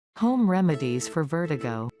Home remedies for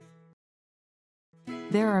vertigo.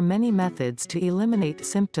 There are many methods to eliminate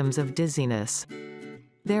symptoms of dizziness.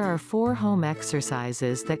 There are 4 home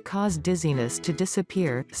exercises that cause dizziness to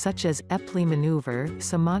disappear, such as Epley Maneuver,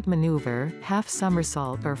 Semont Maneuver,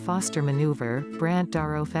 Half-Somersault or Foster Maneuver,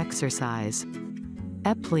 brandt-daroff exercise.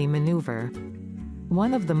 Epley Maneuver.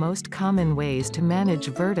 One of the most common ways to manage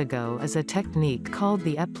vertigo is a technique called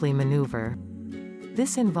the Epley Maneuver.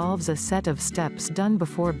 This involves a set of steps done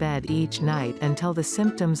before bed each night until the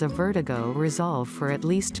symptoms of vertigo resolve for at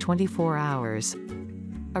least 24 hours.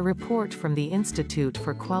 A report from the Institute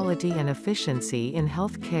for Quality and Efficiency in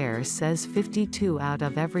Health Care says 52 out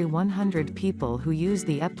of every 100 people who use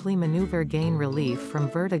the Epley Maneuver gain relief from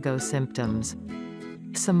vertigo symptoms.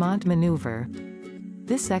 Semont Maneuver.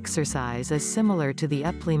 This exercise is similar to the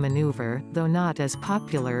Epley Maneuver, though not as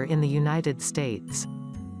popular in the United States.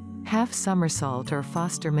 Half-Somersault or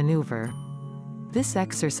Foster Maneuver. This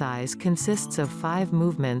exercise consists of 5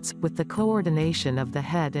 movements, with the coordination of the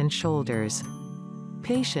head and shoulders.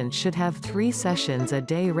 Patients should have 3 sessions a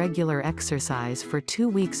day. Regular exercise for 2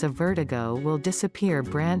 weeks of vertigo will disappear.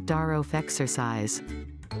 Brandt-daroff exercise.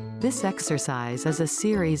 This exercise is a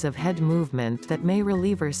series of head movement that may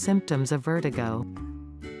relieve symptoms of vertigo.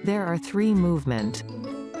 There are 3 movements.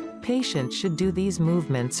 Patients should do these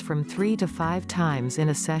movements from 3 to 5 times in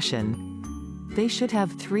a session. They should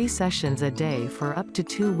have 3 sessions a day for up to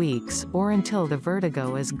 2 weeks, or until the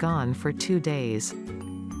vertigo is gone for 2 days.